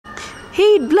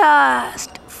Heat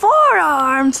blast.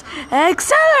 Forearms.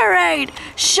 Accelerate.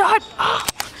 Shut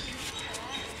up.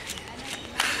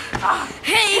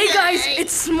 Hey guys,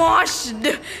 it's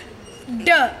SMOSH'D.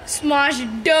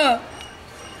 SMOSH'D.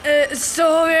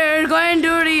 So we're going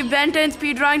to do the BEN10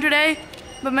 speed drawing today,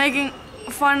 but making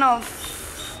fun of.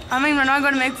 We're not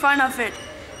going to make fun of it.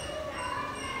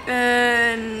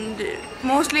 And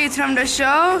mostly it's from the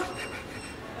show.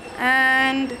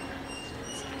 And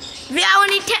we have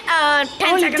only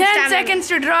 10 seconds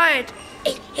to draw it.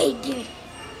 Hey dude.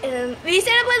 We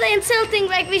said about the insulting,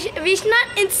 like we should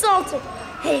not insult it.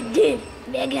 Hey dude,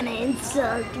 we're gonna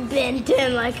insult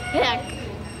BEN10 like heck.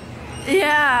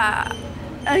 Yeah.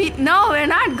 No, we're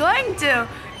not going to.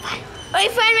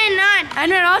 Wait, fine, we're not.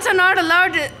 And we're also not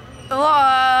allowed to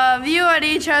view at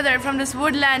each other from this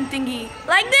woodland thingy.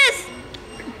 Like this.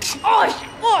 Oh.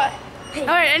 Hey.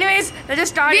 Alright, anyways, let's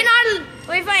just start.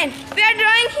 Wait, fine. We are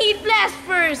drawing heat blast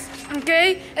first.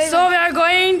 Okay, so we are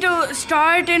going to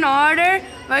start in order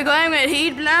by going with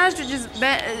heat blast, which is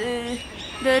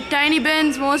the tiny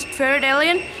Ben's most favorite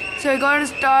alien. So we're going to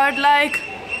start like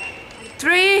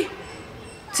 3,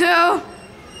 2,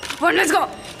 1, let's go.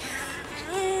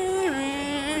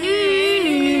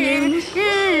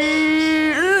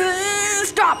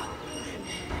 Stop.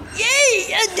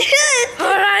 Yay, I did it.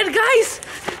 Alright guys,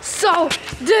 so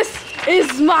this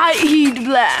is my heat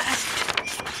blast.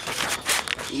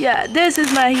 Yeah, this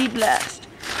is my heat blast.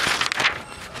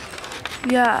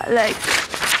 Yeah, like,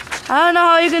 I don't know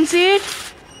how you can see it,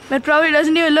 but it probably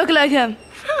doesn't even look like him.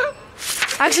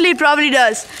 Actually, it probably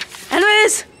does.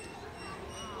 Anyways,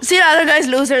 see the other guys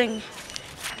losing.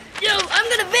 Yo, I'm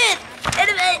gonna win.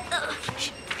 Anyway.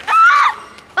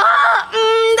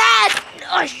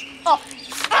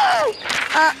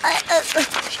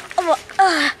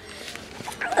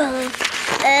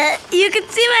 You can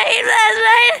see my heat blast,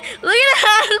 right? Look at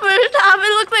the first half, it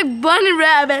looks like bunny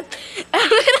rabbit. And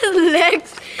look at his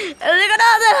legs. And look at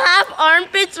all the half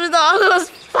armpits with all those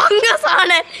fungus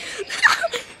on it.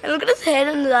 And look at his head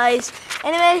and his eyes.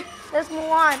 Anyway, let's move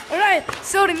on. Alright,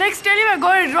 so the next alien we're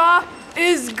going to draw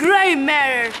is gray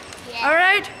matter. Yeah.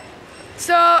 Alright?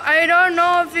 So I don't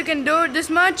know if we can do it this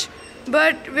much,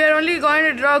 but we're only going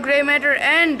to draw gray matter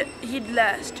and heat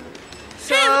blast.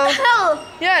 So, hey, what the hell?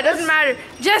 Yeah, it doesn't matter.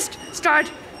 Just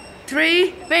start.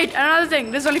 3, wait, another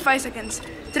thing. This is only 5 seconds.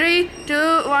 3,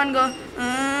 2, 1, go.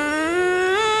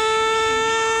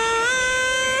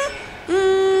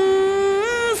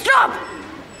 Stop!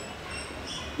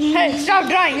 Hey, stop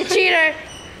drawing, you cheater.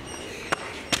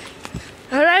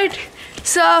 Alright,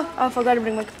 so, I forgot to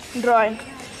bring my drawing.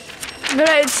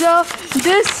 Alright, so,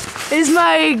 this is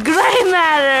my gray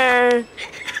matter.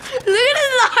 Look at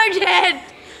his large head.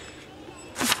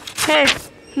 Hey,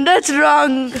 that's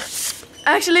wrong.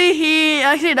 Actually, he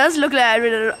actually does look like that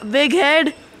with a big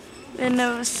head and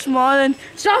a small and...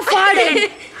 Stop farting!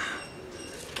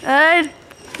 Alright,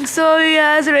 so he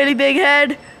has a really big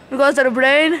head because of the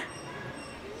brain.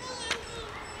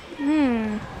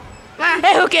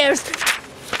 Hey, who cares?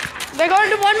 We're going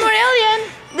to one more alien.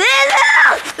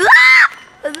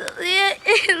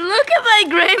 Look at my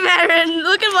gray matter and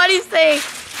look at what he's saying.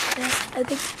 I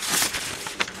think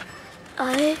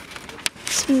I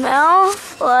smell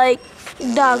like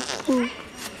dog poop.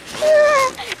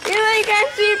 You can't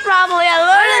see it properly.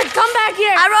 Come back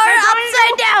here. I wrote it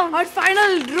upside down. Our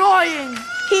final drawing.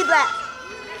 Heat blast.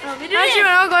 Actually, we're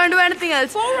not going to do anything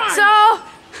else. So,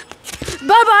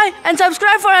 bye-bye and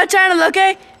subscribe for our channel,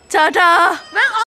 okay? Ta-ta. Well,